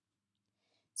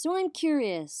So I'm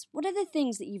curious, what are the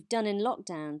things that you've done in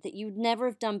lockdown that you would never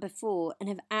have done before and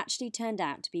have actually turned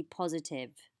out to be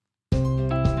positive?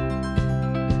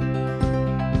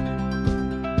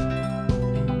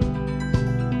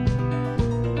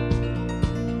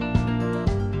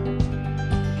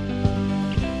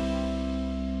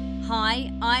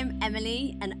 Hi, I'm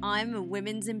Emily and I'm a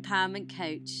women's empowerment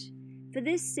coach. For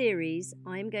this series,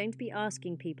 I'm going to be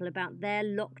asking people about their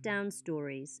lockdown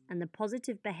stories and the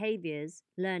positive behaviours,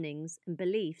 learnings and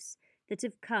beliefs that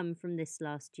have come from this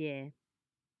last year.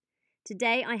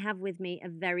 Today I have with me a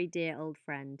very dear old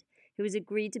friend who has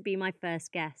agreed to be my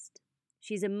first guest.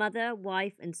 She's a mother,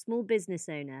 wife and small business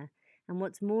owner, and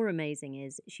what's more amazing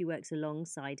is she works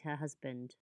alongside her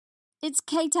husband. It's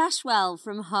Kate Ashwell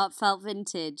from Heartfelt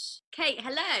Vintage. Kate,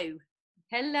 hello.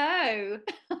 Hello.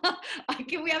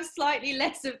 Can we have slightly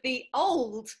less of the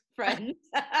old friend?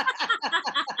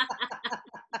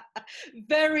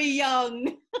 Very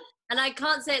young. And I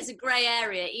can't say it's a grey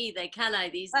area either, can I,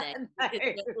 these days? No.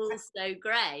 Because we're all so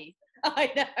grey.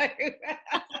 I know.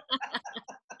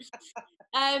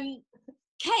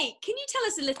 Kate, can you tell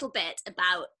us a little bit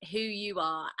about who you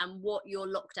are and what your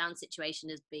lockdown situation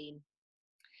has been?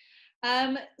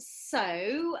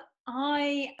 So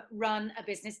I run a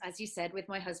business, as you said, with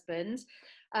my husband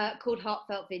called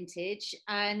Heartfelt Vintage.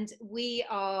 And we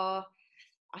are,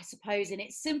 I suppose, in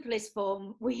its simplest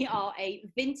form, we are a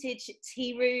vintage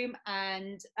tea room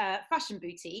and fashion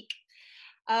boutique.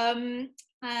 And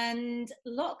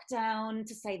lockdown,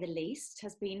 to say the least,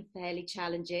 has been fairly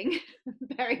challenging,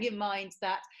 bearing in mind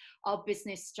that our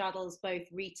business straddles both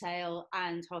retail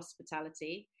and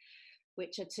hospitality,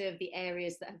 which are two of the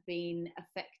areas that have been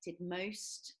affected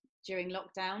most during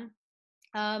lockdown.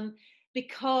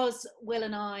 Because Will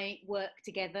and I work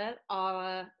together,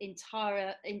 our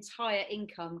entire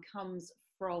income comes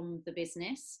from the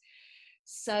business.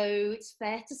 So it's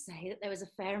fair to say that there was a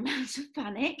fair amount of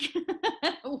panic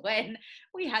when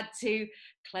we had to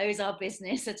close our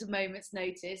business at a moment's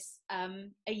notice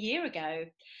a year ago.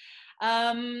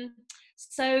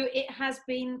 So it has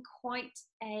been quite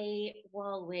a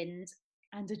whirlwind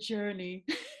and a journey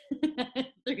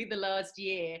through the last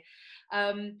year.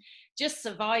 Just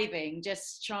surviving,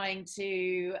 just trying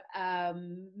to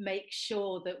make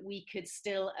sure that we could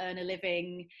still earn a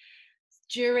living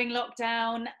during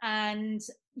lockdown. And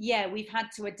yeah, we've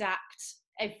had to adapt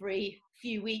every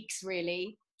few weeks,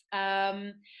 really.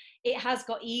 It has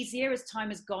got easier as time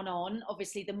has gone on.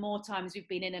 Obviously, the more times we've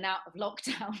been in and out of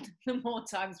lockdown, the more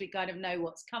times we kind of know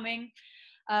what's coming.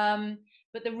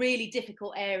 But the really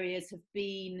difficult areas have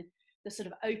been the sort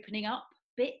of opening up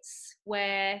bits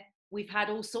where we've had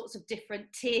all sorts of different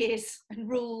tiers and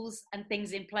rules and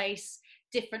things in place,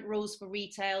 different rules for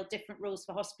retail, different rules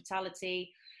for hospitality,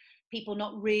 people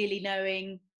not really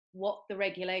knowing what the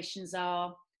regulations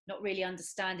are, not really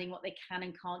understanding what they can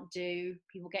and can't do,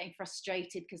 people getting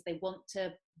frustrated because they want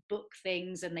to book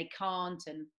things and they can't.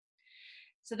 And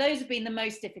so those have been the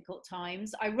most difficult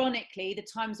times. Ironically, the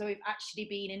times where we've actually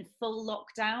been in full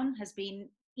lockdown has been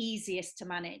easiest to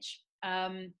manage.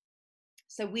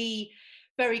 So we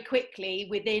very quickly,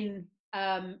 within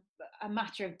a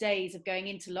matter of days of going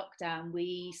into lockdown,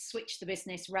 we switched the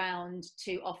business round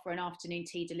to offer an afternoon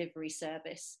tea delivery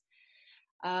service.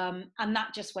 And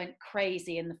that just went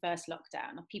crazy in the first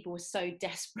lockdown. People were so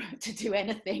desperate to do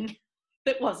anything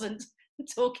that wasn't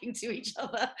talking to each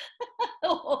other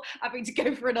or having to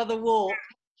go for another walk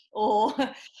or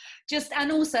just,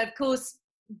 and also, of course,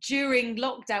 during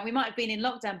lockdown, we might have been in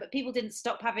lockdown, but people didn't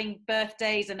stop having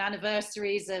birthdays and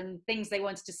anniversaries and things they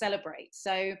wanted to celebrate.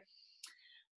 So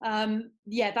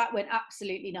yeah, that went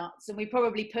absolutely nuts. And we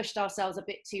probably pushed ourselves a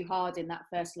bit too hard in that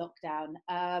first lockdown.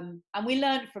 And we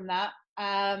learned from that.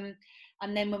 And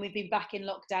then when we've been back in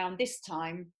lockdown this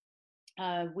time,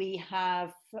 we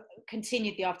have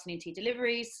continued the afternoon tea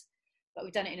deliveries, but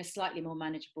we've done it in a slightly more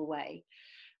manageable way.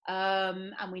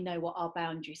 And we know what our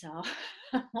boundaries are,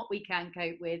 what we can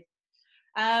cope with.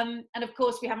 And of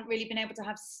course, we haven't really been able to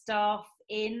have staff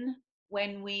in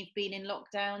when we've been in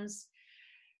lockdowns.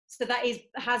 So that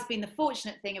has been the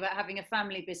fortunate thing about having a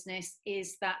family business,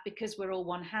 is that because we're all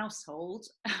one household,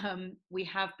 we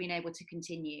have been able to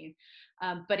continue.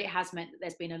 But it has meant that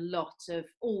there's been a lot of,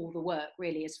 all the work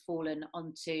really has fallen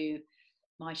onto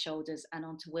my shoulders and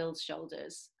onto Will's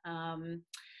shoulders.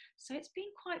 So it's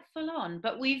been quite full on,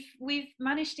 but we've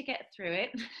managed to get through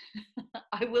it.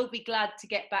 I will be glad to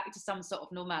get back to some sort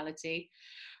of normality.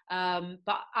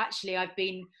 But actually, I've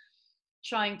been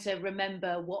trying to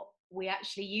remember what we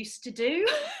actually used to do.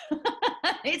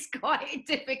 It's quite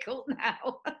difficult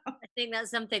now. I think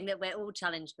that's something that we're all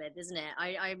challenged with, isn't it?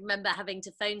 I remember having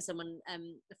to phone someone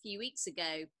a few weeks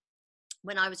ago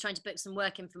when I was trying to book some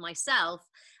work in for myself,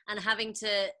 and having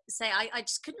to say, I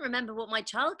just couldn't remember what my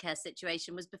childcare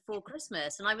situation was before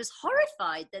Christmas. And I was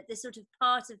horrified that this sort of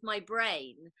part of my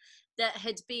brain that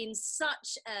had been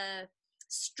such a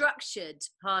structured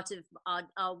part of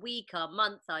our week, our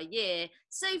month, our year,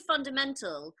 so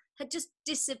fundamental, had just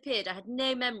disappeared. I had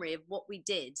no memory of what we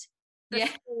did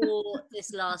before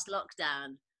this last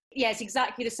lockdown. Yeah, it's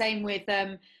exactly the same with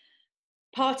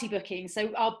party booking.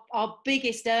 So our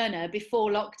biggest earner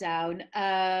before lockdown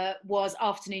was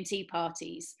afternoon tea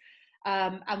parties.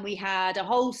 And we had a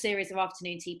whole series of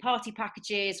afternoon tea party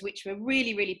packages, which were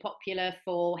really, really popular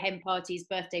for hen parties,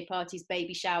 birthday parties,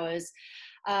 baby showers.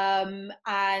 And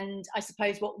I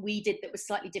suppose what we did that was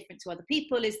slightly different to other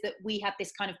people is that we had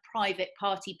this kind of private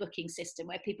party booking system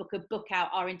where people could book out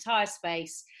our entire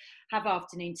space, have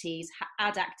afternoon teas,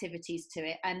 add activities to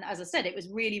it. And as I said, it was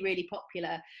really, really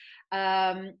popular.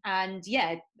 And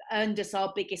yeah, earned us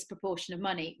our biggest proportion of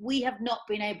money. We have not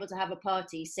been able to have a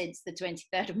party since the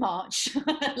 23rd of March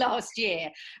last year.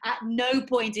 At no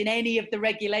point in any of the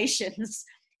regulations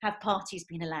have parties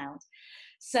been allowed.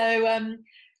 So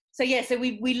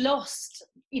we lost,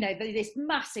 this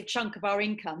massive chunk of our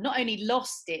income. Not only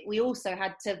lost it, we also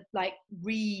had to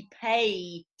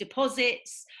repay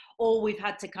deposits, or we've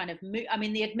had to kind of move. I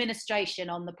mean, the administration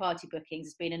on the party bookings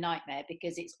has been a nightmare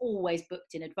because it's always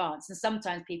booked in advance. And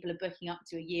sometimes people are booking up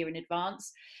to a year in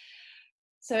advance.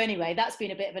 So anyway, that's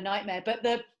been a bit of a nightmare. But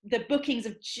the bookings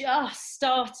have just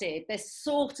started. There's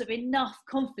sort of enough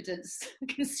confidence,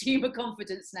 consumer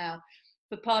confidence now,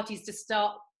 for parties to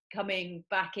start coming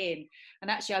back in.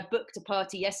 And actually, I booked a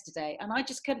party yesterday and I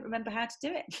just couldn't remember how to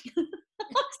do it. I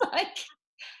was like,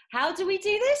 how do we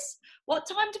do this? What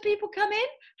time do people come in?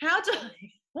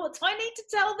 What do I need to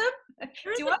tell them?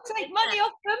 Do I take money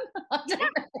off them? I don't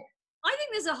know. I think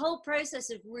there's a whole process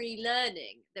of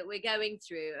relearning that we're going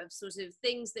through, of sort of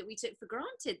things that we took for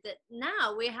granted that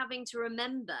now we're having to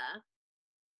remember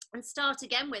and start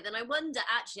again with. And I wonder,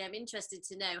 actually, I'm interested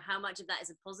to know how much of that is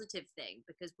a positive thing,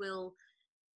 because will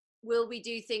we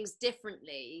do things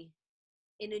differently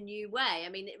in a new way? I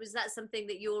mean, was that something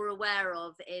that you're aware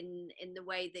of in the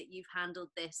way that you've handled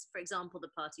this? For example, the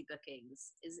party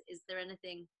bookings. Is there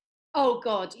anything? Oh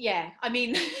God, yeah. I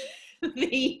mean,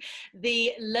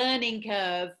 the learning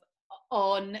curve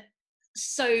on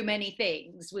so many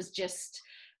things was just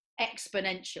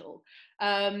exponential.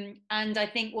 And I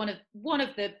think one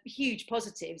of the huge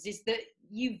positives is that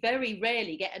you very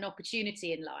rarely get an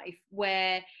opportunity in life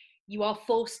where you are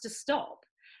forced to stop.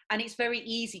 And it's very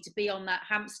easy to be on that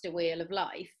hamster wheel of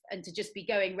life and to just be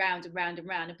going round and round and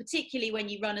round. And particularly when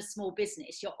you run a small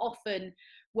business, you're often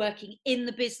working in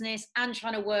the business and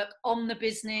trying to work on the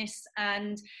business.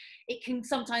 And it can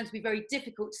sometimes be very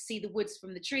difficult to see the woods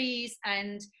from the trees.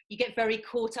 And you get very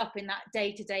caught up in that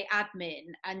day-to-day admin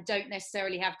and don't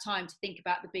necessarily have time to think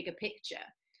about the bigger picture.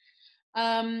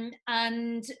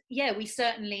 And yeah, we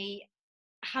certainly,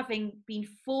 having been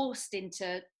forced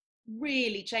into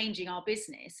really changing our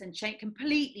business and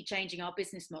completely changing our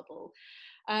business model,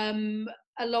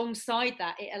 alongside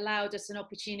that, it allowed us an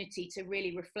opportunity to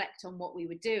really reflect on what we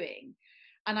were doing.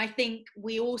 And I think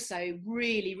we also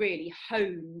really, really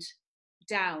honed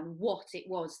down what it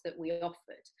was that we offered.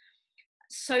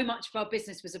 So much of our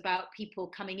business was about people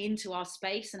coming into our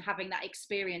space and having that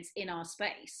experience in our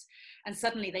space, and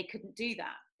suddenly they couldn't do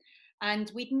that.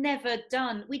 And we'd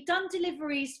done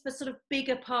deliveries for sort of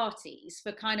bigger parties,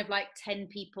 for kind of like 10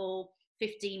 people,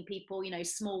 15 people,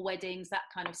 small weddings, that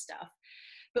kind of stuff.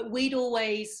 But we'd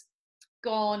always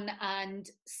gone and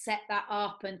set that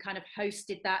up and kind of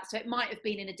hosted that. So it might have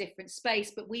been in a different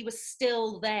space, but we were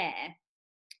still there.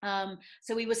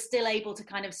 So we were still able to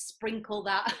kind of sprinkle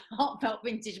that heartfelt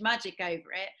vintage magic over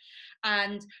it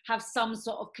and have some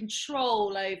sort of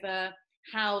control over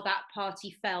how that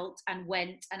party felt and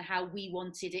went, and how we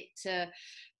wanted it to,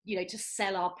 to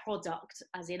sell our product,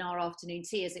 as in our afternoon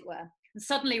tea, as it were. And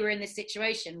suddenly we're in this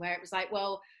situation where it was like,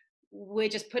 well, we're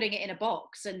just putting it in a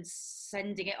box and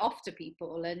sending it off to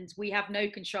people, and we have no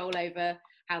control over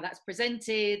how that's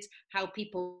presented, how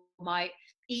people might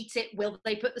eat it. Will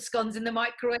they put the scones in the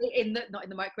microwave? Not in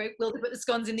the microwave. Will they put the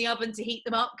scones in the oven to heat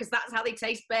them up because that's how they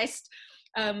taste best?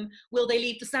 Will they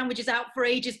leave the sandwiches out for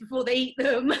ages before they eat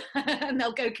them and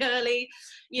they'll go curly?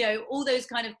 All those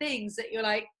kind of things that you're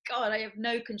like, God, I have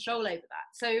no control over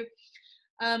that. So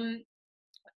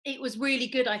it was really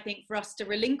good, I think, for us to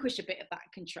relinquish a bit of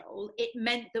that control. It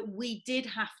meant that we did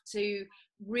have to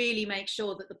really make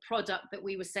sure that the product that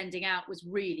we were sending out was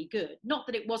really good. Not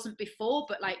that it wasn't before,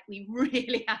 but we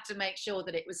really had to make sure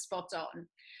that it was spot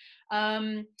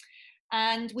on.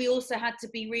 And we also had to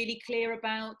be really clear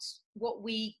about what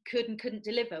we could and couldn't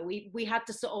deliver. We had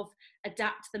to sort of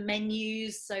adapt the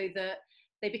menus so that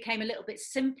they became a little bit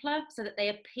simpler, so that they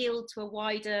appealed to a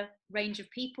wider range of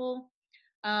people.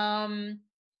 And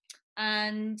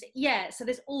yeah, so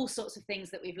there's all sorts of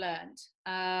things that we've learned,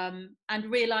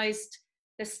 and realized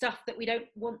there's stuff that we don't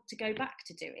want to go back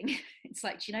to doing. It's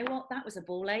like, do you know what, that was a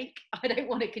ball ache, I don't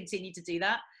want to continue to do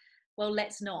that. Well,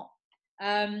 let's not.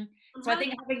 So I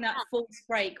think having that forced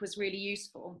break was really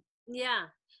useful. Yeah,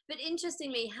 but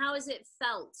interestingly, how has it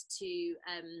felt to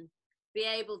be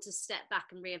able to step back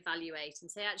and reevaluate and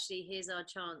say, actually, here's our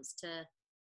chance to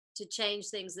change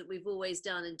things that we've always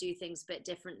done and do things a bit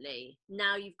differently?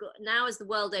 Now as the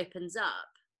world opens up,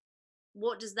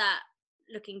 what does that,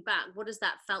 looking back, what has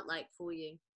that felt like for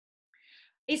you?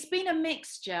 It's been a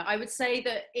mixture. I would say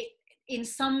that in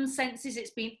some senses,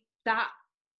 it's been that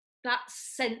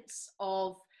sense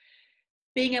of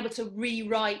being able to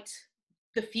rewrite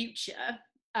the future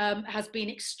has been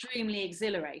extremely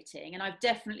exhilarating. And I've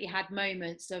definitely had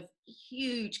moments of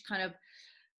huge kind of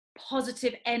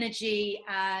positive energy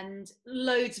and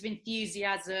loads of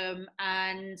enthusiasm,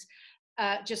 and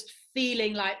just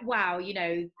feeling like, wow, you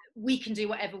know, we can do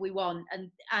whatever we want.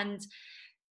 And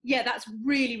yeah, that's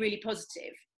really, really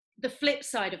positive. The flip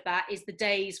side of that is the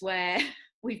days where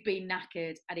we've been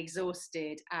knackered and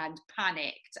exhausted and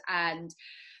panicked and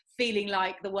feeling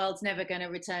like the world's never going to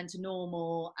return to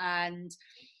normal, and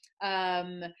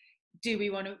do we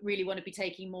really want to be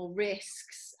taking more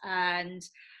risks, and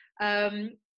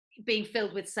being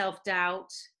filled with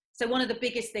self-doubt. So one of the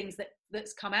biggest things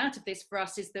that's come out of this for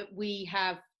us is that we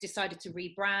have decided to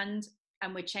rebrand,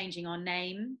 and we're changing our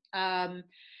name,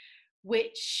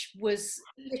 which was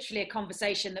literally a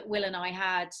conversation that Will and I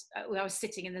had. I was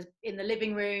sitting in the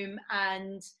living room,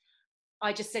 and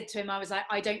I just said to him, I was like,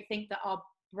 I don't think that our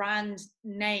brand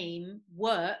name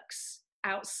works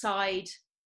outside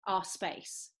our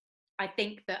space. I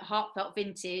think that Heartfelt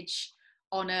Vintage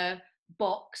on a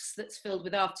box that's filled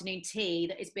with afternoon tea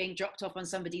that is being dropped off on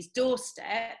somebody's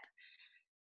doorstep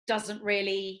doesn't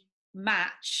really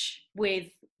match with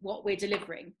what we're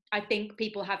delivering. I think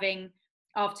people having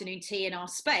afternoon tea in our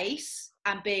space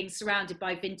and being surrounded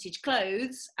by vintage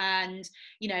clothes and,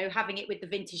 you know, having it with the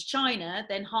vintage china,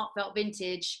 then Heartfelt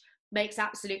Vintage makes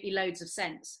absolutely loads of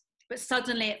sense. But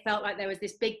suddenly it felt like there was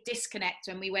this big disconnect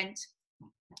when we went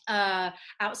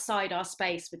outside our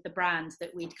space with the brand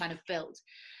that we'd kind of built.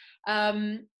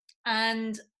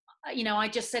 And you know, I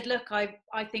just said, look, I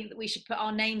think that we should put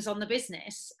our names on the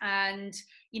business, and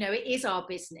you know, it is our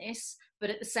business, but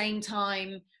at the same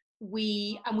time,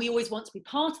 we always want to be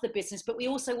part of the business, but we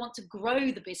also want to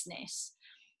grow the business.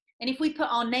 And if we put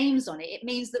our names on it, it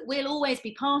means that we'll always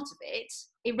be part of it,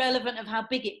 irrelevant of how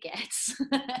big it gets.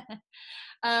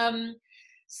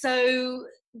 So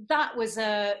that was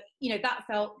you know, that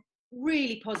felt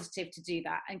really positive to do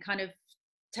that and kind of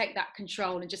take that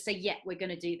control and just say, yeah, we're going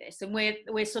to do this. And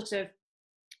we're sort of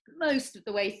most of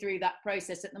the way through that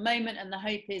process at the moment. And the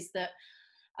hope is that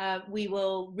we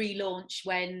will relaunch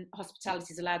when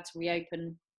hospitality is allowed to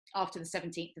reopen after the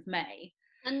 17th of May.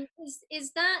 And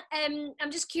is that,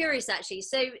 I'm just curious actually,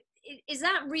 so is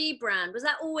that rebrand, was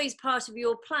that always part of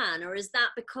your plan, or is that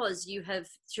because you have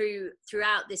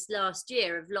throughout this last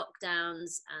year of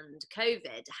lockdowns and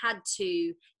COVID had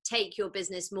to take your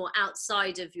business more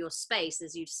outside of your space,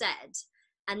 as you've said,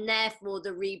 and therefore the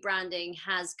rebranding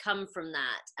has come from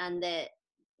that and that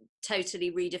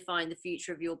totally redefine the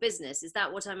future of your business? Is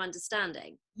that what I'm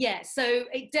understanding? Yeah, so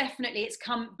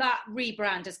that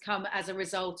rebrand has come as a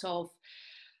result of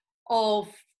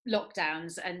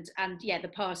lockdowns and yeah, the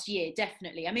past year,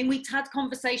 definitely. I mean, we'd had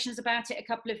conversations about it a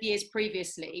couple of years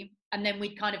previously, and then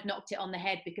we kind of knocked it on the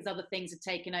head because other things had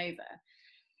taken over.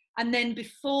 And then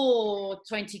before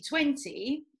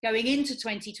 2020, going into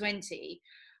 2020,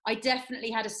 I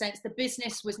definitely had a sense the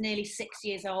business was nearly 6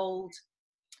 years old.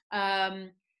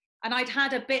 And I'd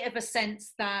had a bit of a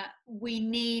sense that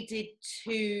we'd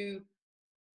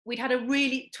had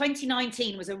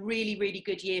 2019 was a really, really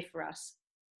good year for us.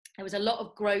 There was a lot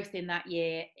of growth in that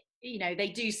year. You know, they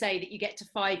do say that you get to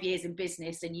 5 years in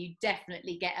business and you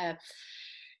definitely get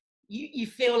you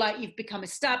feel like you've become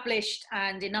established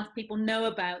and enough people know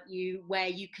about you where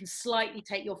you can slightly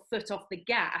take your foot off the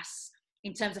gas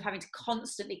in terms of having to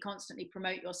constantly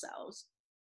promote yourselves.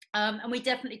 And we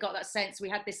definitely got that sense. We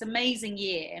had this amazing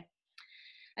year.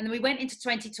 And then we went into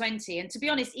 2020. And to be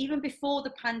honest, even before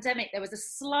the pandemic, there was a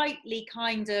slightly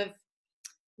kind of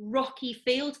rocky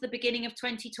feel to the beginning of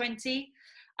 2020.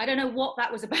 I don't know what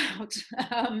that was about,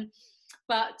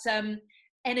 but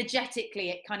energetically,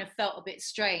 it kind of felt a bit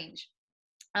strange.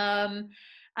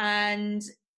 And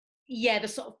yeah, the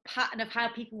sort of pattern of how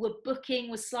people were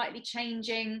booking was slightly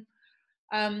changing.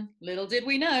 Little did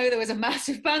we know there was a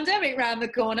massive pandemic round the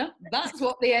corner. That's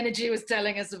what the energy was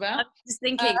telling us I about. was just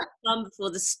thinking, calm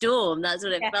before the storm. That's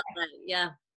what it Yeah, felt like.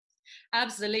 Yeah.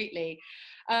 absolutely.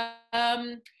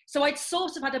 So I'd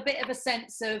sort of had a bit of a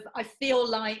sense of, I feel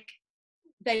like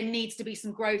there needs to be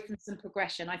some growth and some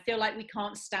progression. I feel like we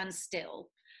can't stand still.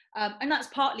 And that's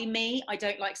partly me. I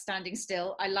don't like standing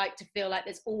still. I like to feel like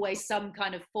there's always some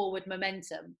kind of forward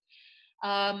momentum.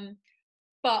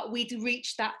 But we'd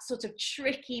reached that sort of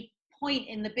tricky point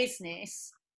in the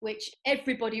business, which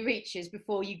everybody reaches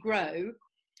before you grow,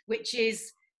 which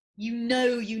is, you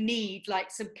know, you need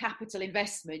like some capital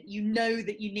investment. You know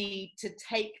that you need to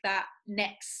take that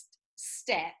next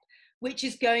step, which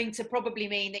is going to probably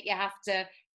mean that you have to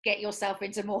get yourself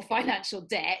into more financial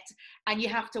debt, and you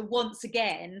have to once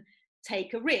again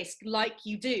take a risk like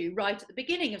you do right at the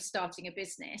beginning of starting a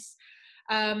business.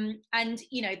 And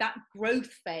you know, that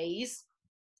growth phase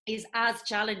is as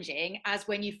challenging as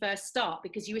when you first start,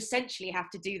 because you essentially have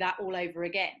to do that all over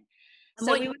again. And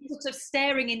So what we were sort of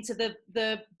staring into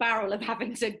the barrel of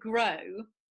having to grow,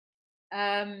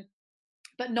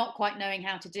 but not quite knowing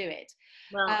how to do it.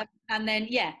 well, And then,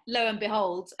 yeah, lo and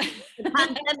behold, the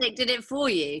pandemic did it for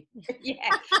you. yeah,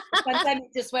 the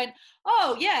pandemic just went,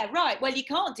 oh, yeah, right. Well, you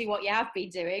can't do what you have been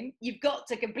doing. You've got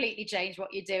to completely change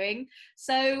what you're doing.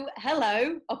 So,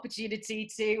 hello, opportunity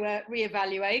to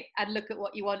reevaluate and look at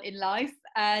what you want in life.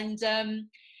 And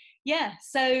yeah,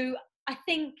 so I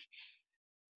think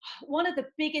one of the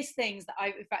biggest things that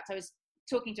in fact, I was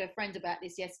talking to a friend about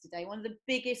this yesterday. One of the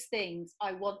biggest things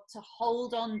I want to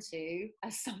hold on to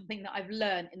as something that I've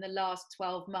learned in the last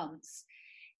 12 months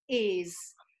is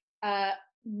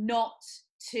not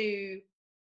to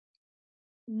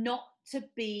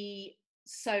be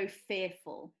so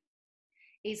fearful,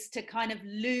 is to kind of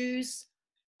lose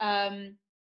that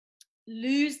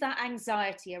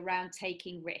anxiety around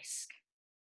taking risk.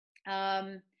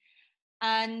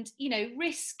 And you know,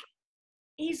 risk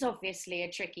is obviously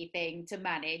a tricky thing to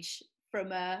manage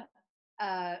from a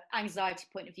anxiety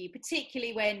point of view,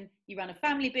 particularly when you run a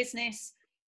family business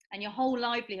and your whole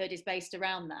livelihood is based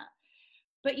around that.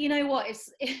 But you know what,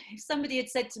 if somebody had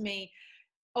said to me,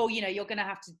 oh, you know, you're going to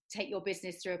have to take your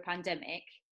business through a pandemic,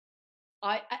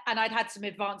 and I'd had some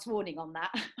advance warning on that,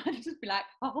 I'd just be like,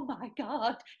 oh my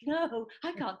God, no,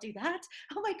 I can't do that.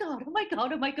 Oh my God, oh my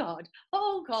God, oh my God,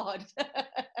 oh God.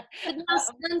 But now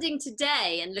standing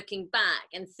today and looking back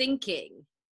and thinking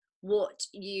what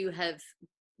you have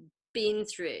been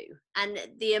through and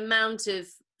the amount of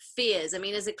fears. I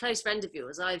mean, as a close friend of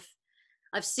yours, I've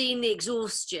seen the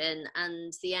exhaustion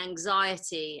and the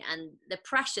anxiety and the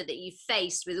pressure that you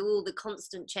faced with all the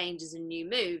constant changes and new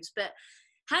moves. But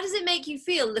how does it make you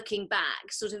feel looking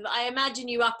back? Sort of, I imagine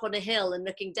you up on a hill and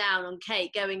looking down on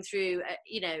Kate, going through,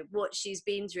 you know, what she's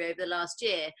been through over the last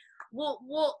year. What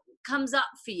comes up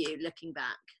for you looking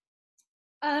back?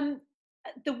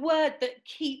 The word that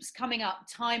keeps coming up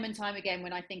time and time again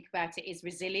when I think about it is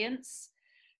resilience.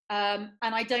 And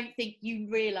I don't think you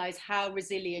realize how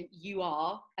resilient you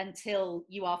are until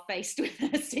you are faced with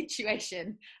a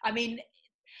situation. I mean,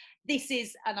 this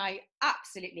is, and I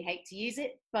absolutely hate to use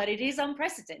it, but it is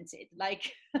unprecedented.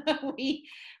 Like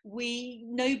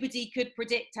nobody could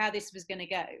predict how this was going to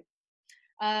go.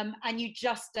 And you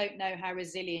just don't know how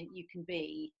resilient you can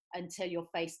be until you're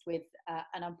faced with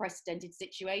an unprecedented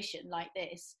situation like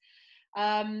this.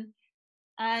 And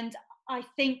I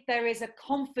think there is a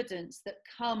confidence that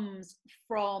comes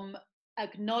from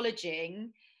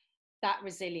acknowledging that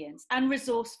resilience and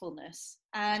resourcefulness.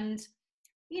 And,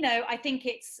 you know, I think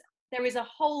there is a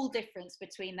whole difference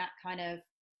between that kind of,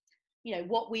 you know,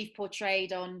 what we've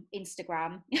portrayed on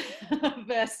Instagram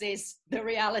versus the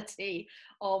reality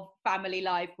of family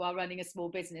life while running a small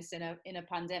business in a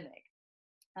pandemic.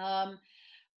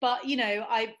 But, you know,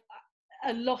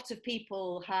 a lot of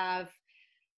people have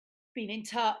been in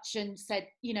touch and said,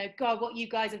 you know, God, what you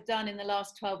guys have done in the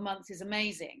last 12 months is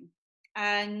amazing.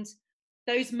 And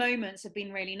those moments have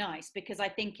been really nice, because I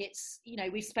think it's, you know,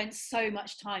 we've spent so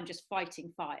much time just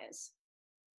fighting fires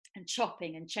and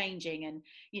chopping and changing. And,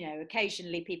 you know,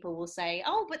 occasionally people will say,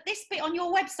 oh, but this bit on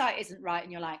your website isn't right.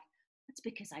 And you're like, that's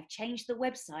because I've changed the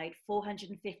website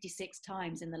 456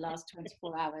 times in the last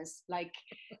 24 hours. Like,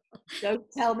 don't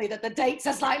tell me that the dates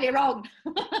are slightly wrong.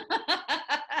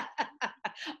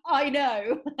 I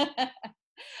know.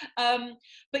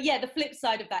 But yeah, the flip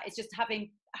side of that is just having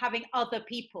other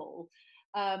people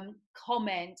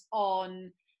comment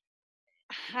on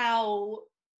how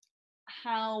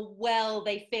well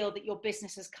they feel that your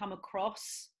business has come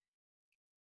across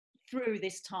through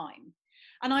this time.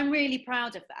 And I'm really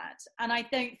proud of that. And I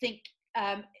don't think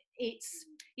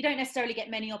you don't necessarily get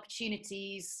many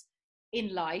opportunities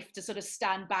in life to sort of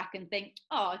stand back and think,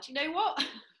 oh, do you know what?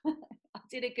 I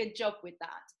did a good job with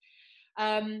that.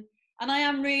 And I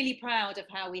am really proud of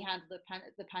how we handled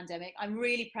the pandemic. I'm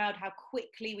really proud how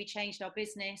quickly we changed our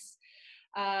business,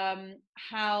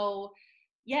 how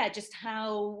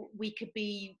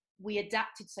we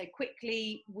adapted so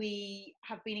quickly. We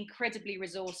have been incredibly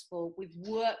resourceful. We've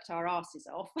worked our asses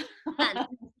off. And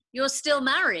you're still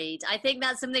married. I think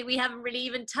that's something we haven't really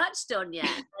even touched on yet.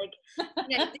 Like,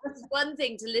 this is one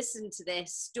thing to listen to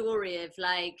this story of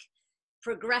like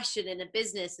progression in a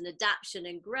business and adaptation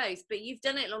and growth, but you've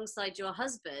done it alongside your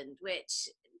husband, which,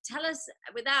 tell us,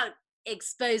 without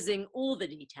exposing all the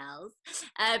details,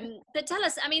 but tell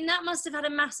us, I mean, that must have had a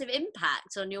massive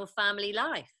impact on your family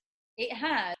life. It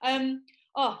had.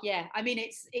 Oh yeah, I mean,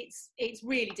 it's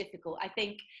really difficult. I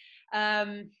think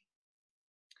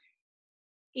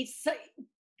it's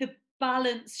the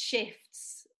balance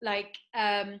shifts. Like,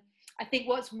 I think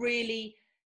what's really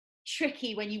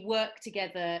tricky when you work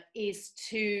together is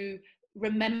to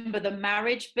remember the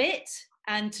marriage bit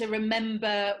and to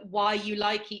remember why you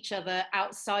like each other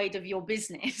outside of your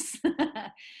business.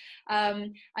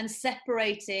 And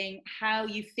separating how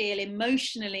you feel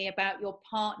emotionally about your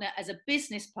partner as a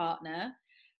business partner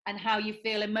and how you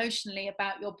feel emotionally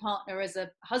about your partner as a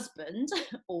husband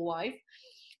or wife.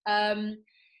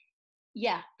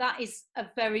 Yeah, that is a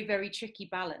very, very tricky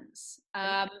balance.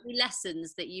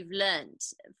 Lessons that you've learned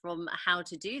from how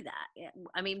to do that.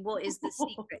 I mean, what is the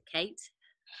secret, Kate?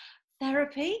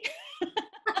 Therapy.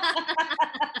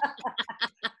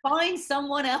 Find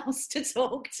someone else to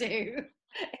talk to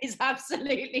is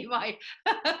absolutely my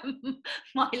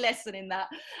lesson in that.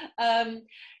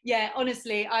 Yeah,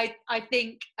 honestly, I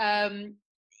think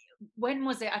when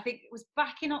was it? I think it was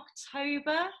back in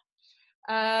October.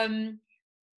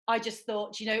 I just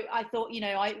thought,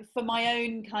 for my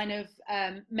own kind of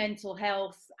mental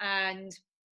health, and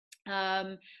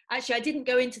actually I didn't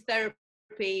go into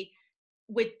therapy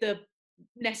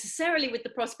necessarily with the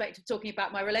prospect of talking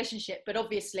about my relationship, but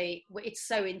obviously it's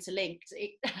so interlinked.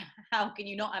 How can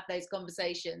you not have those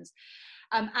conversations?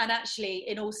 And actually,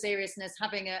 in all seriousness,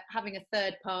 having a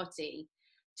third party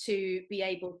to be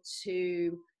able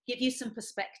to give you some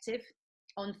perspective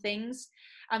on things,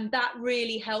 and that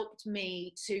really helped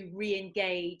me to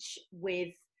re-engage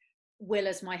with Will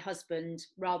as my husband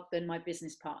rather than my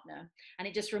business partner. And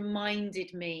it just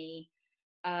reminded me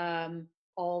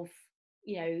of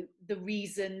the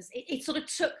reasons. It sort of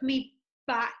took me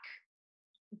back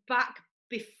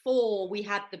before we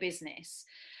had the business,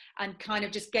 and kind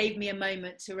of just gave me a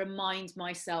moment to remind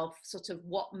myself sort of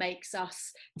what makes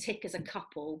us tick as a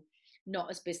couple, not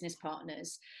as business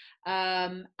partners.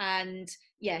 And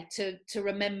yeah, to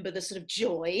remember the sort of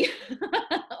joy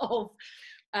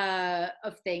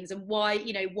of things, and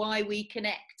why we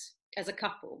connect as a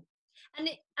couple. And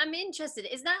I'm interested,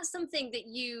 is that something that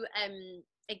you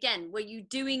again, were you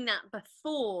doing that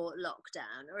before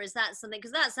lockdown, or is that something,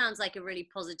 because that sounds like a really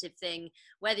positive thing,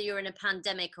 whether you're in a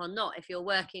pandemic or not, if you're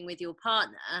working with your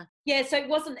partner? Yeah, so it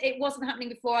wasn't happening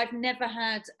before. I've never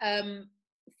had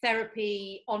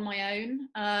therapy on my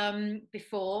own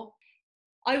before.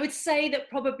 I would say that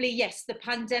probably, yes, the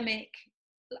pandemic,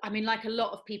 I mean, like a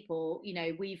lot of people,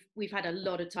 we've had a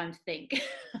lot of time to think.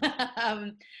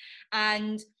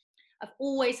 And I've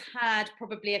always had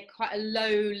probably quite a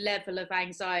low level of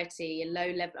anxiety,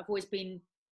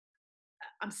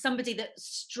 I'm somebody that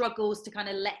struggles to kind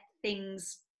of let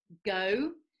things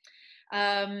go.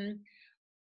 I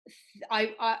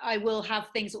will have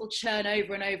things that will churn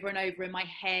over and over and over in my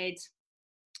head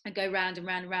and go round and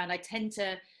round and round. I tend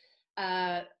to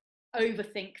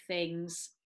overthink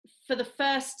things. For the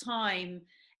first time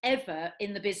ever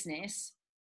in the business,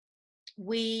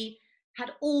 we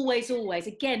had always,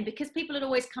 again, because people had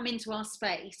always come into our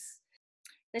space,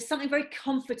 there's something very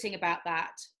comforting about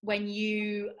that when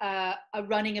you are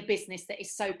running a business that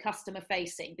is so customer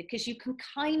facing, because you can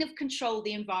kind of control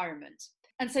the environment.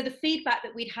 And so the feedback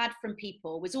that we'd had from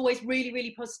people was always really,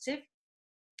 really positive.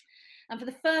 And for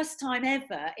the first time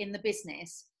ever in the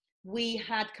business, we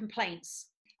had complaints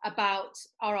about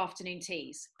our afternoon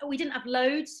teas. We didn't have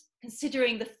loads,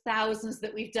 considering the thousands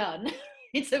that we've done.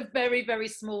 It's a very, very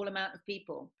small amount of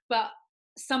people, but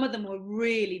some of them were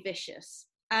really vicious.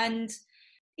 And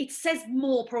it says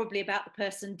more probably about the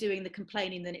person doing the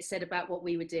complaining than it said about what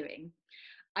we were doing.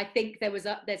 I think there's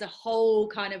a whole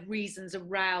kind of reasons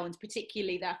around,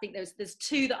 particularly that I think there's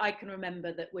two that I can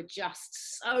remember that were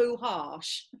just so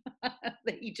harsh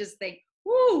that you just think,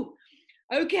 whoo,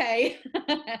 okay.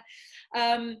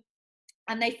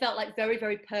 And they felt like very,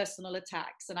 very personal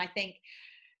attacks. And I think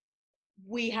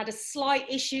we had a slight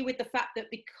issue with the fact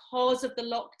that because of the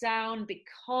lockdown,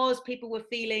 because people were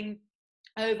feeling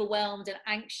overwhelmed and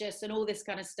anxious and all this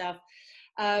kind of stuff,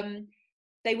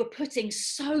 they were putting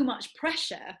so much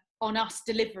pressure on us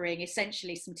delivering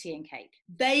essentially some tea and cake.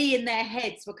 They in their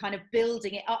heads were kind of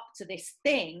building it up to this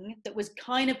thing that was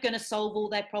kind of going to solve all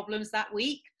their problems that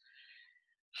week,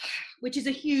 which is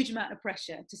a huge amount of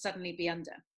pressure to suddenly be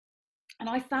under. And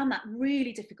I found that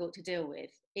really difficult to deal with.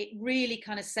 It really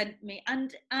kind of sent me,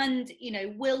 and you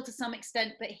know, Will to some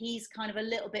extent, but he's kind of a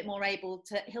little bit more able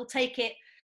to, he'll take it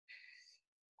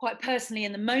quite personally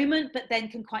in the moment, but then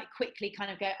can quite quickly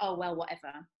kind of go, oh, well,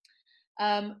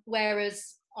 whatever.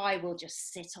 Whereas I will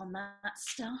just sit on that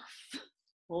stuff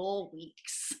for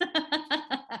weeks.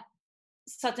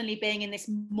 Suddenly being in this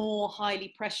more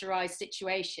highly pressurized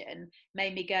situation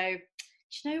made me go,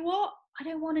 do you know what? I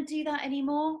don't want to do that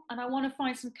anymore. And I want to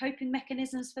find some coping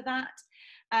mechanisms for that.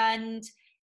 And,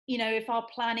 you know, if our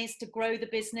plan is to grow the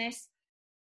business,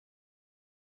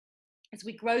 as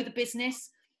we grow the business,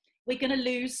 we're going to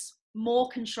lose more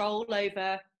control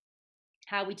over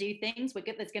how we do things.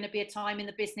 There's going to be a time in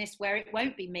the business where it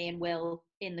won't be me and Will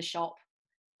in the shop.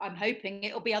 I'm hoping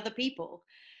it'll be other people.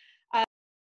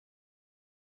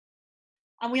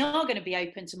 And we are going to be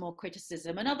open to more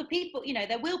criticism, and other people, you know,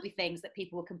 there will be things that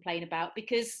people will complain about,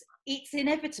 because it's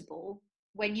inevitable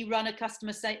when you run a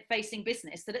customer facing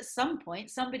business that at some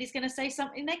point somebody's going to say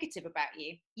something negative about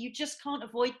you. You just can't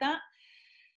avoid that.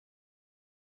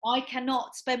 I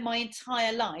cannot spend my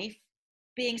entire life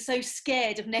being so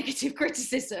scared of negative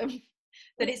criticism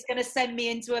that it's going to send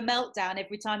me into a meltdown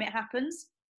every time it happens.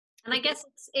 And I guess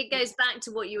it goes back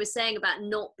to what you were saying about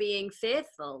not being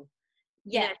fearful.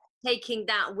 Yeah. You know, taking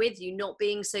that with you, not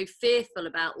being so fearful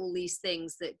about all these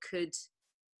things that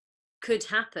could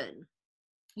happen.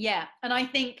 Yeah. And I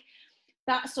think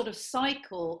that sort of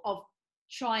cycle of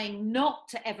trying not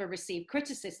to ever receive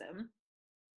criticism,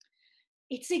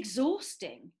 it's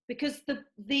exhausting, because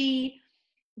the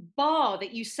bar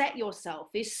that you set yourself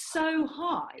is so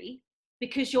high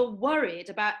because you're worried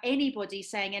about anybody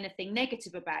saying anything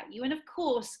negative about you. And of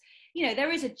course, you know,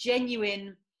 there is a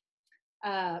genuine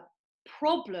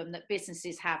problem that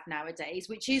businesses have nowadays,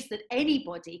 which is that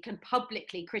anybody can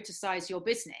publicly criticize your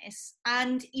business,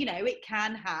 and you know, it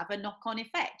can have a knock-on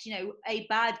effect. You know, a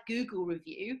bad Google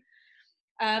review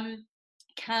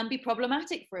can be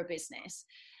problematic for a business.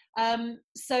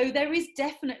 So there is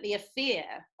definitely a fear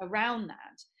around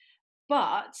that,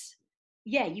 but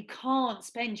yeah, you can't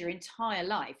spend your entire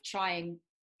life trying,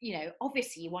 you know,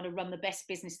 obviously you want to run the best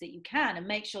business that you can and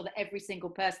make sure that every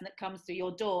single person that comes through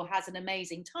your door has an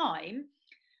amazing time.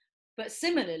 But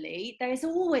similarly, there's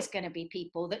always going to be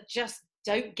people that just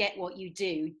don't get what you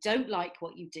do, don't like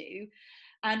what you do,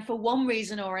 and for one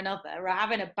reason or another are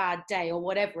having a bad day or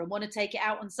whatever and want to take it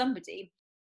out on somebody.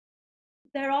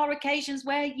 There are occasions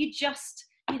where you just,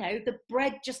 you know, the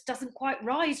bread just doesn't quite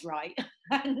rise right.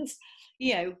 And,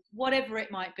 you know, whatever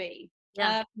it might be.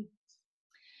 Yeah.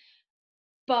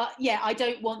 But yeah, I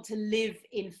don't want to live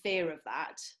in fear of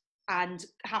that and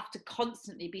have to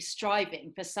constantly be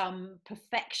striving for some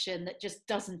perfection that just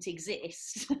doesn't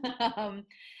exist.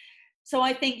 So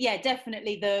I think, yeah,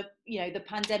 definitely the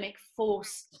pandemic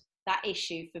forced that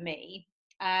issue for me.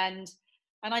 And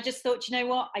I just thought, you know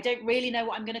what, I don't really know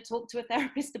what I'm going to talk to a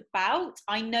therapist about.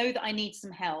 I know that I need some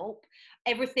help.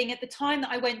 Everything at the time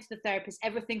that I went to the therapist,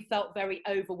 everything felt very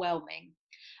overwhelming.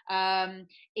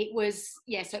 It was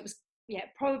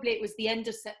the end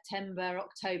of September,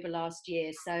 October last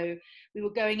year. So we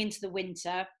were going into the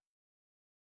winter,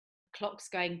 clocks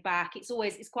going back. It's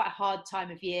quite a hard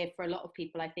time of year for a lot of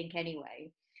people, I think,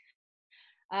 anyway.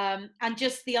 And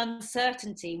just the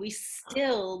uncertainty,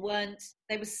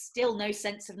 there was still no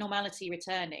sense of normality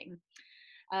returning.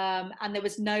 And there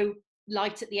was no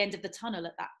light at the end of the tunnel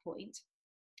at that point.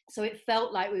 So it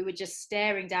felt like we were just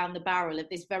staring down the barrel of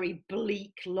this very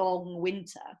bleak, long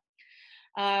winter.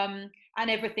 And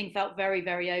everything felt very,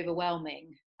 very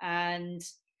overwhelming. And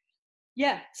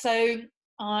yeah, so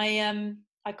I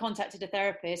contacted a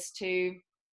therapist who,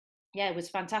 yeah, was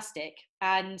fantastic.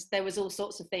 And there was all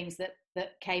sorts of things that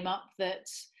came up that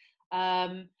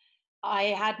I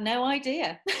had no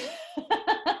idea.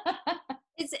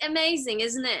 It's amazing,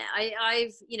 isn't it?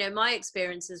 I've, you know, my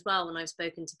experience as well, when I've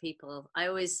spoken to people, I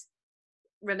always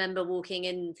remember walking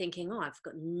in thinking, oh, I've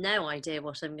got no idea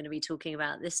what I'm going to be talking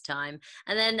about this time.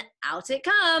 And then out it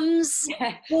comes.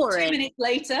 Yeah. 2 minutes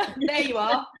later, there you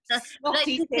are.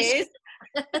 Snotty tears.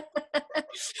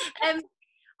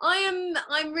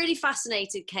 I'm really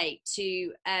fascinated, Kate,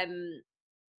 to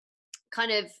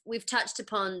kind of, we've touched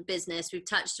upon business, we've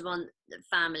touched upon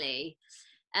family.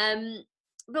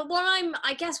 But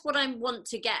I guess what I want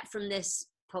to get from this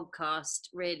podcast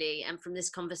really, and from this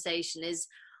conversation, is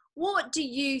what do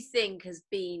you think has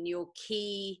been your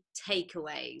key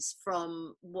takeaways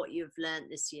from what you've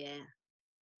learned this year?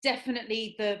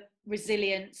 Definitely the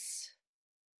resilience,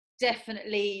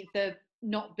 definitely the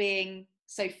not being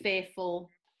so fearful.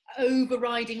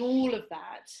 Overriding all of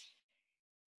that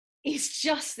is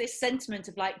just this sentiment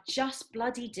of like, just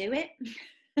bloody do it.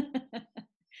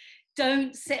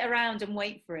 Don't sit around and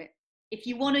wait for it. If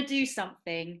you want to do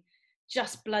something,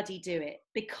 just bloody do it,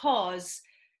 because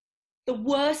the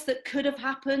worst that could have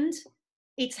happened,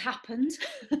 it's happened.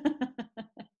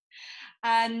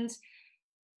 And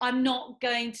I'm not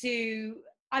going to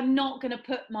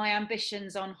put my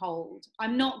ambitions on hold.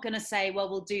 I'm not going to say, well,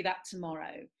 we'll do that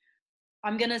tomorrow.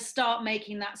 I'm going to start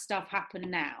making that stuff happen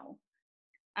now.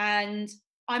 And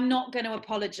I'm not going to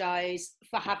apologize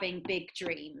for having big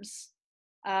dreams.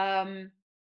 And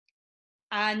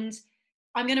I'm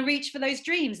going to reach for those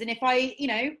dreams. And if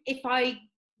I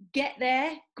get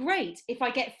there, great. If I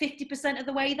get 50% of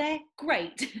the way there,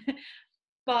 great.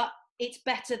 But it's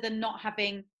better than not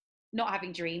having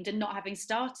dreamed and not having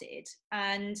started.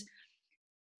 And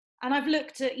I've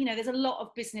looked at, there's a lot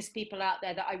of business people out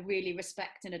there that I really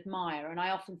respect and admire. And I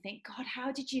often think, God,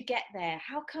 how did you get there?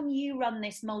 How come you run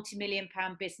this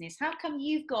multi-million-pound business? How come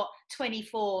you've got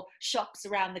 24 shops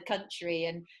around the country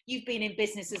and you've been in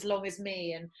business as long as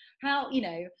me? And how,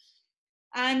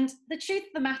 and the truth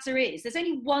of the matter is, there's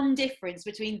only one difference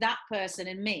between that person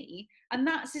and me. And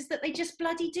that's is that they just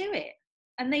bloody do it.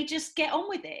 And they just get on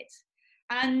with it.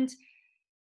 And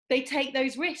they take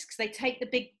those risks, they take the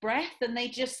big breath, and they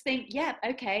just think, yeah,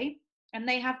 okay. And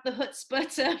they have the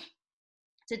chutzpah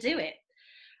to do it.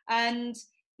 And,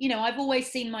 I've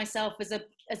always seen myself as a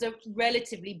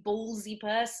relatively ballsy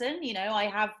person. I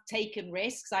have taken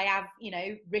risks. I have,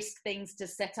 risked things to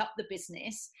set up the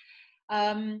business.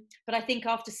 But I think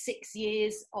after 6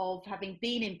 years of having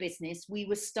been in business, we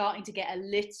were starting to get a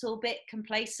little bit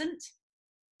complacent.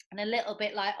 And a little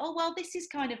bit like, oh, well, this is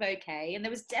kind of okay. And there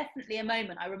was definitely a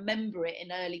moment, I remember it in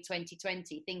early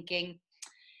 2020, thinking,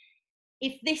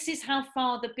 if this is how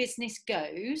far the business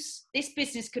goes, this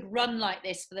business could run like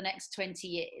this for the next 20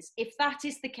 years. If that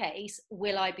is the case,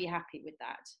 will I be happy with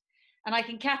that? And I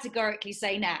can categorically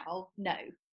say now, no.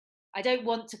 I don't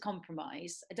want to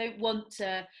compromise. I don't want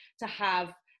to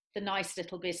have the nice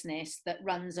little business that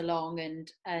runs along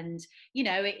and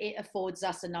it affords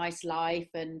us a nice life.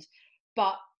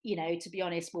 But to be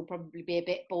honest, we'll probably be a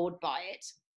bit bored by it.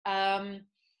 I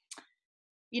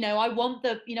want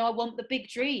the big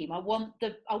dream. I want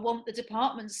the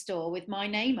department store with my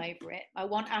name over it. I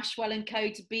want Ashwell and Co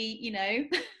to be,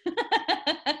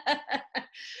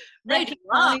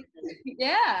 recognized.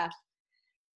 Yeah.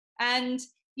 And,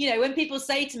 when people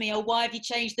say to me, oh, why have you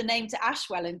changed the name to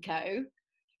Ashwell and Co?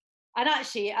 And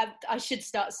actually, I should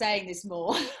start saying this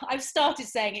more. I've started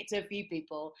saying it to a few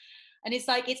people. And it's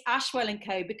like, it's Ashwell and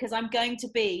Co because I'm going to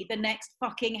be the next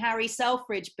fucking Harry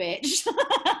Selfridge bitch.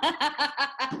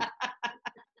 Why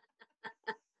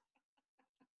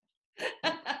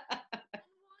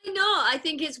not? I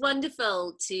think it's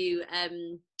wonderful to,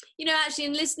 actually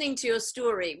in listening to your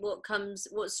story, what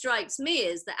strikes me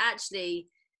is that actually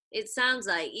it sounds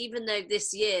like, even though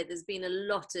this year there's been a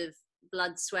lot of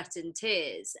blood, sweat and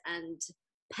tears and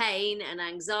pain and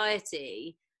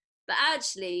anxiety, but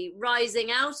actually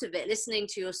rising out of it, listening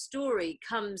to your story,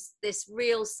 comes this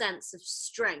real sense of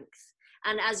strength.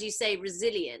 And as you say,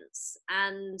 resilience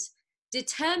and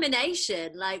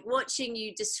determination, like watching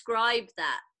you describe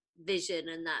that vision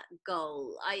and that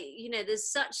goal.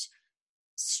 There's such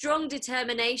strong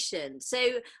determination.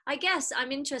 So I guess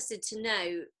I'm interested to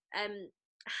know,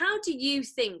 how do you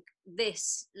think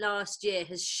this last year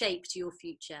has shaped your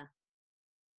future?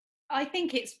 I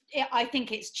think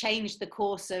it's changed the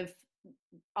course of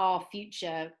our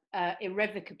future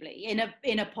irrevocably in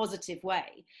a positive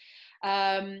way,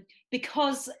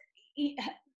 because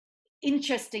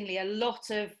interestingly, a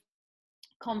lot of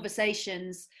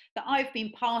conversations that I've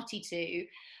been party to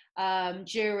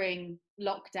during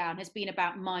lockdown has been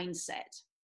about mindset,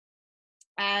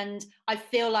 and I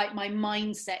feel like my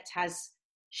mindset has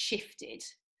shifted.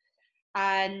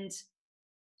 And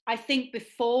I think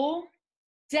before,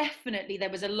 definitely there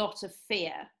was a lot of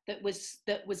fear that was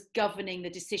governing the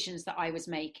decisions that I was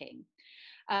making,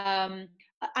 and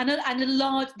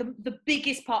the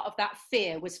biggest part of that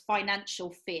fear was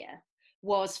financial fear,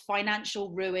 was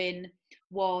financial ruin,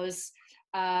 was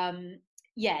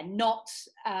not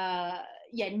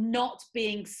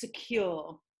being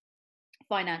secure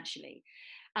financially.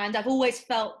 And I've always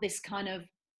felt this kind of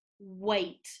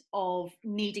weight of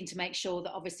needing to make sure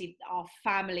that obviously our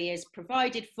family is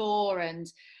provided for and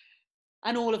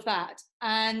all of that.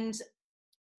 And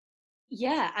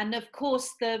yeah, and of course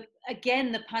the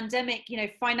pandemic, you know,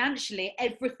 financially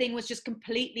everything was just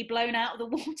completely blown out of the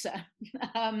water.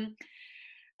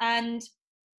 And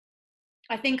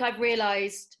I think I've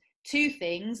realized two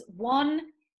things. One,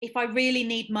 if I really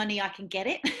need money, I can get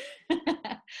it.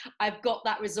 I've got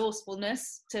that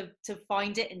resourcefulness to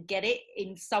find it and get it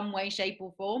in some way, shape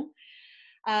or form.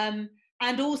 And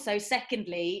also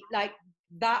secondly, like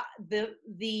that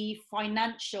the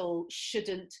financial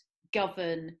shouldn't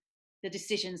govern the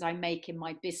decisions I make in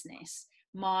my business.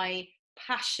 My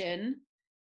passion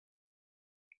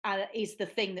is the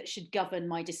thing that should govern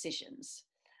my decisions.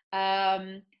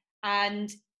 And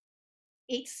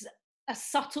it's a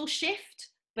subtle shift,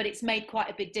 but it's made quite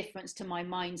a big difference to my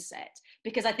mindset.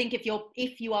 Because I think if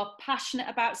you are passionate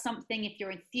about something, if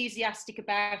you're enthusiastic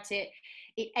about it,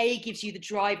 it gives you the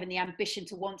drive and the ambition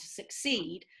to want to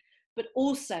succeed, but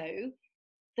also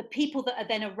the people that are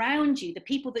then around you, the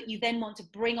people that you then want to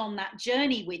bring on that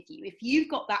journey with you, if you've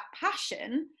got that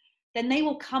passion, then they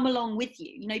will come along with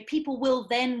you. You know, people will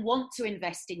then want to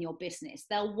invest in your business.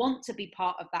 They'll want to be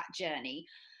part of that journey.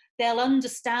 They'll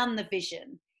understand the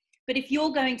vision. But if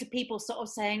you're going to people sort of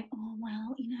saying, oh,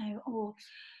 well, you know, or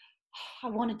I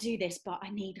want to do this, but I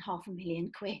need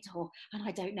 £500,000, and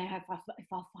I don't know if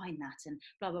I'll find that, and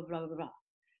blah, blah, blah, blah, blah,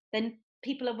 then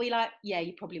people will be like, yeah,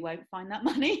 you probably won't find that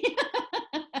money.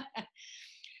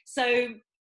 So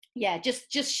yeah,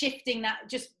 just shifting that,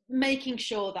 just making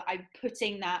sure that I'm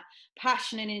putting that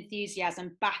passion and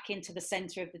enthusiasm back into the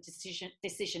center of the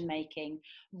decision making,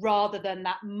 rather than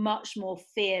that much more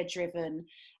fear driven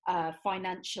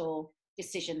financial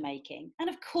decision making. And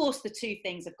of course the two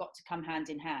things have got to come hand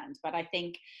in hand, but I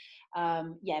think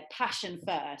passion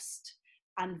first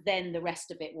and then the rest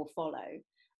of it will follow.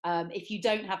 If you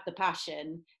don't have the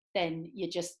passion, then you're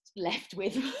just left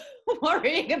with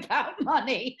worrying about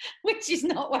money, which is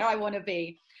not where I want to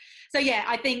be. So yeah,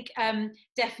 I think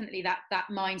definitely that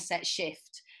mindset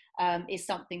shift is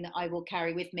something that I will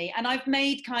carry with me. And I've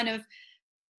made kind of,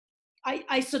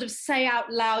 I sort of say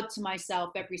out loud to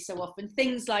myself every so often,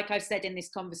 things like I've said in this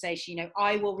conversation, you know,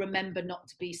 I will remember not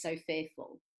to be so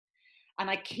fearful. And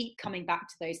I keep coming back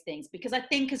to those things, because I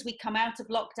think as we come out of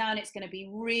lockdown, it's going to be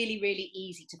really, really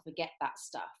easy to forget that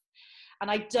stuff. And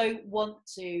I don't want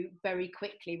to very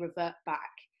quickly revert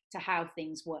back to how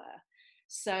things were.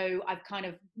 So I've kind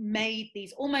of made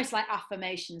these almost like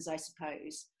affirmations, I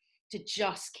suppose, to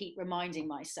just keep reminding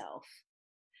myself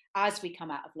as we come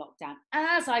out of lockdown,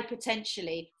 as I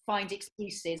potentially find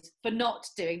excuses for not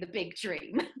doing the big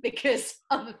dream because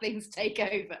other things take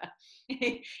over.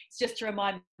 It's just to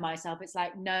remind myself, it's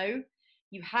like, no,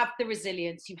 you have the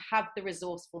resilience, you have the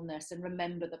resourcefulness, and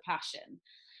remember the passion.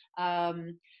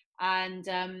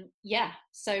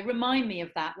 So remind me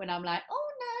of that when I'm like, oh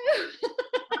no.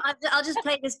 I'll just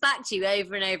play this back to you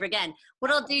over and over again.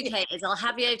 What I'll do, Kate, is I'll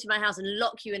have you over to my house and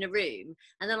lock you in a room,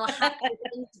 and then I'll have this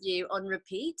interview on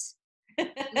repeat.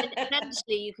 And then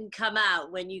eventually you can come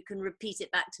out when you can repeat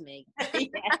it back to me.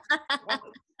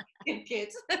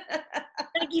 Good.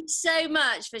 Thank you so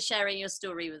much for sharing your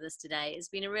story with us today. It's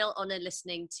been a real honour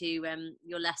listening to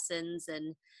your lessons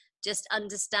and just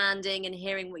understanding and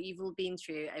hearing what you've all been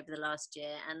through over the last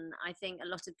year. And I think a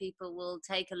lot of people will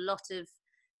take a lot of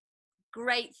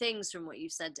great things from what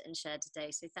you've said and shared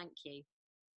today. So thank you.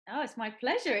 Oh, it's my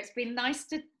pleasure. It's been nice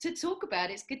to talk about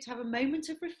it. It's good to have a moment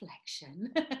of reflection.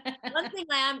 One thing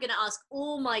I am going to ask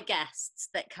all my guests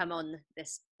that come on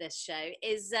this show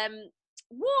is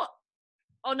what,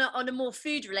 on a more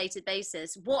food related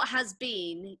basis, what has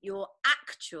been your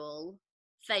actual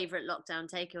favourite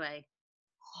lockdown takeaway?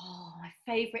 Oh, my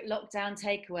favourite lockdown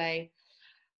takeaway.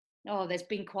 Oh, there's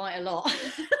been quite a lot.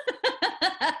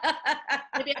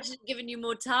 Maybe I should have given you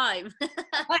more time.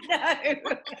 I know.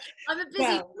 I'm a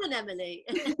busy woman, Emily.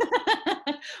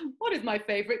 What is my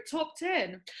favourite top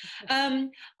 10?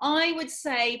 I would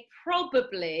say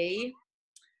probably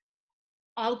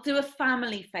I'll do a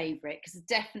family favourite, because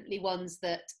definitely ones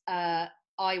that I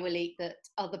will eat that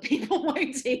other people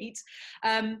won't eat.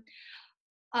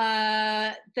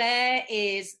 There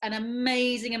is an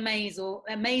amazing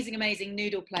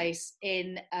noodle place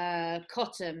in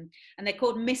Cotton, and they're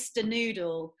called Mr.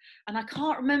 Noodle, and I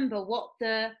can't remember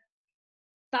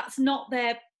that's not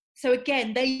their. So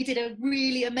again, they did a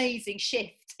really amazing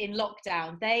shift in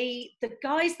lockdown. The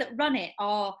guys that run it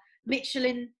are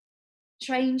Michelin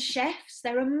trained chefs.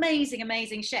 They're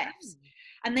amazing chefs,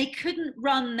 and they couldn't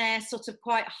run their sort of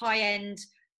quite high-end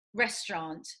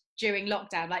restaurant during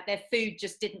lockdown. Like their food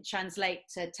just didn't translate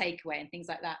to takeaway and things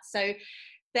like that. So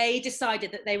they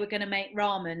decided that they were going to make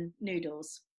ramen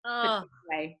noodles for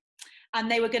takeaway, and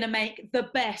they were going to make the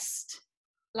best,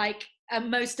 like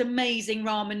most amazing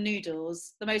ramen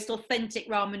noodles, the most authentic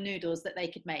ramen noodles that they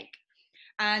could make.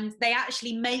 And they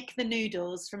actually make the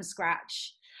noodles from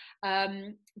scratch.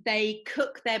 They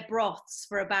cook their broths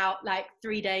for about like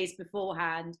 3 days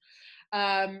beforehand.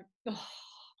 Oh my God.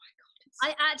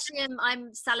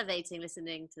 I'm salivating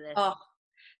listening to this. Oh,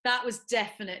 that was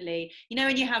definitely, you know,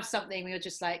 when you have something where you're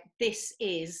just like, this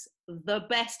is the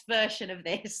best version of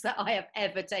this that I have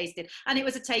ever tasted. And it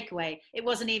was a takeaway. It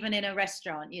wasn't even in a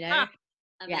restaurant, you know?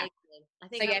 Amazing. Yeah. I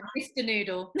think so, Mr.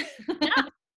 Noodle. Yeah.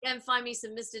 Go and find me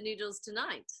some Mr. Noodles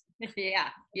tonight. Yeah,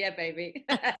 baby.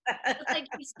 Well, thank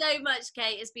you so much,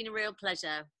 Kate. It's been a real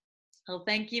pleasure. Oh,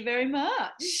 thank you very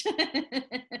much.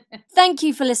 Thank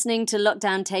you for listening to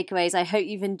Lockdown Takeaways. I hope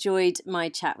you've enjoyed my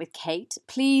chat with Kate.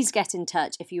 Please get in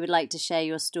touch if you would like to share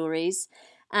your stories.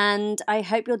 And I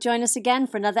hope you'll join us again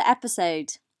for another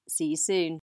episode. See you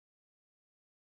soon.